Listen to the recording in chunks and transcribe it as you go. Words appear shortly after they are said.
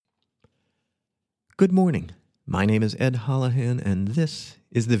Good morning. My name is Ed Holohan, and this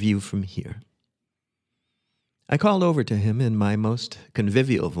is The View from Here. I called over to him in my most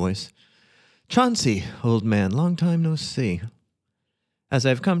convivial voice. "Chauncey, old man, long time no see." As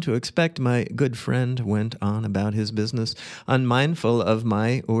I've come to expect, my good friend went on about his business, unmindful of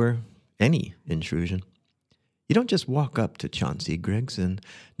my or any intrusion. You don't just walk up to Chauncey Griggs and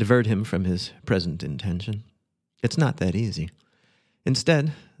divert him from his present intention. It's not that easy.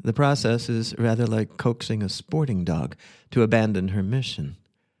 Instead, the process is rather like coaxing a sporting dog to abandon her mission.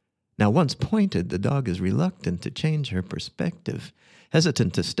 Now, once pointed, the dog is reluctant to change her perspective,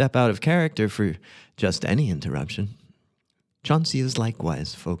 hesitant to step out of character for just any interruption. Chauncey is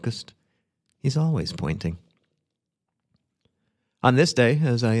likewise focused. He's always pointing. On this day,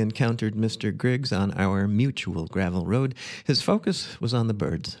 as I encountered Mr. Griggs on our mutual gravel road, his focus was on the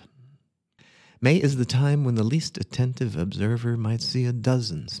birds. May is the time when the least attentive observer might see a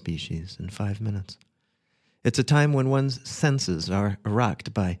dozen species in 5 minutes. It's a time when one's senses are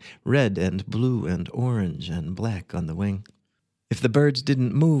rocked by red and blue and orange and black on the wing. If the birds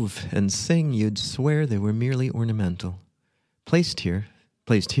didn't move and sing, you'd swear they were merely ornamental, placed here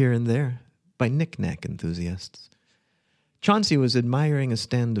and there, by knick-knack enthusiasts. Chauncey was admiring a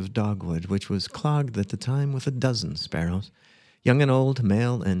stand of dogwood, which was clogged at the time with a dozen sparrows, young and old,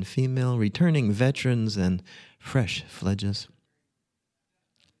 male and female, returning veterans and fresh fledges.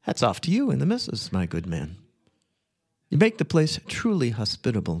 "Hats off to you and the missus, my good man. You make the place truly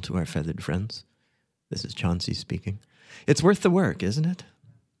hospitable to our feathered friends." This is Chauncey speaking. "It's worth the work, isn't it?"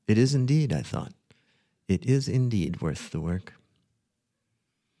 "It is indeed," I thought. "It is indeed worth the work."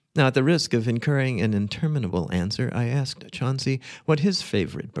 Now, at the risk of incurring an interminable answer, I asked Chauncey what his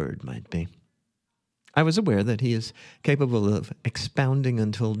favorite bird might be. I was aware that he is capable of expounding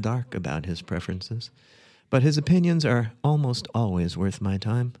until dark about his preferences, but his opinions are almost always worth my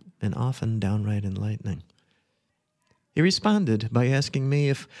time and often downright enlightening. He responded by asking me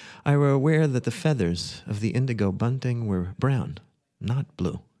if I were aware that the feathers of the indigo bunting were brown, not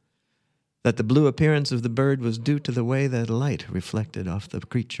blue, that the blue appearance of the bird was due to the way that light reflected off the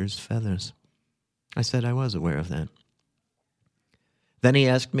creature's feathers. I said I was aware of that. Then he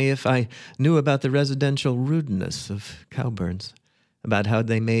asked me if I knew about the residential rudeness of cowbirds, about how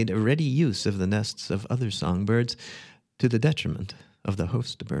they made ready use of the nests of other songbirds to the detriment of the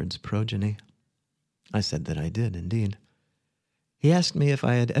host bird's progeny. I said that I did, indeed. He asked me if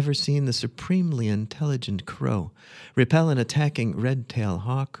I had ever seen the supremely intelligent crow repel an attacking red-tailed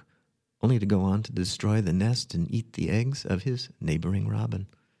hawk, only to go on to destroy the nest and eat the eggs of his neighboring robin.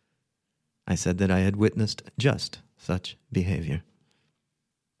 I said that I had witnessed just such behavior.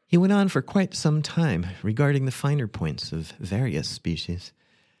 He went on for quite some time regarding the finer points of various species,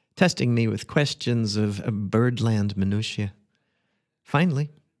 testing me with questions of birdland minutiae.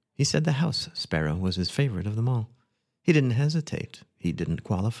 Finally, he said the house sparrow was his favorite of them all. He didn't hesitate. He didn't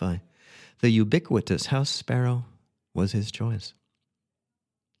qualify. The ubiquitous house sparrow was his choice.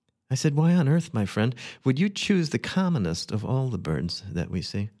 I said, "Why on earth, my friend, would you choose the commonest of all the birds that we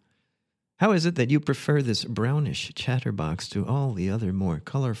see? How is it that you prefer this brownish chatterbox to all the other more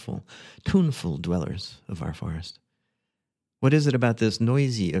colorful, tuneful dwellers of our forest? What is it about this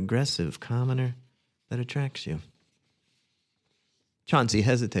noisy, aggressive commoner that attracts you?" Chauncey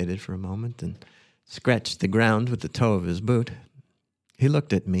hesitated for a moment and scratched the ground with the toe of his boot. He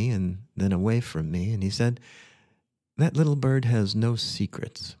looked at me and then away from me, and he said, "That little bird has no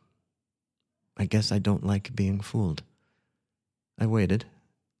secrets. I guess I don't like being fooled." I waited.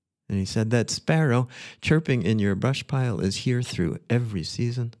 And he said, "That sparrow chirping in your brush pile is here through every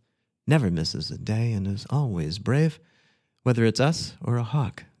season, never misses a day, and is always brave, whether it's us or a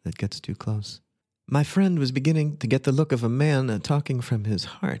hawk that gets too close." My friend was beginning to get the look of a man talking from his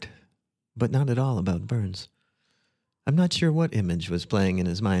heart, but not at all about birds. I'm not sure what image was playing in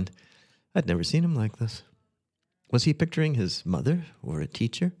his mind. I'd never seen him like this. Was he picturing his mother, or a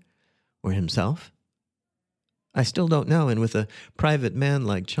teacher, or himself? I still don't know, and with a private man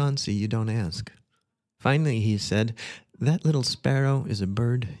like Chauncey, you don't ask. Finally, he said, "That little sparrow is a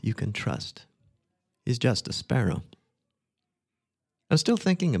bird you can trust. He's just a sparrow." I'm still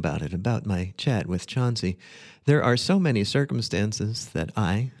thinking about it, about my chat with Chauncey. There are so many circumstances that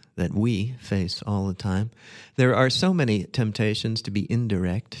we face all the time. There are so many temptations to be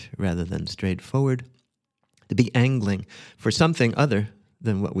indirect rather than straightforward, to be angling for something other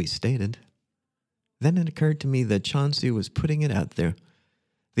than what we stated. Then it occurred to me that Chauncey was putting it out there.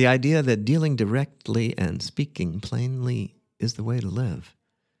 The idea that dealing directly and speaking plainly is the way to live.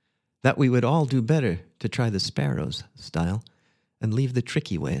 That we would all do better to try the sparrow's style and leave the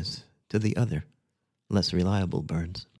tricky ways to the other, less reliable birds.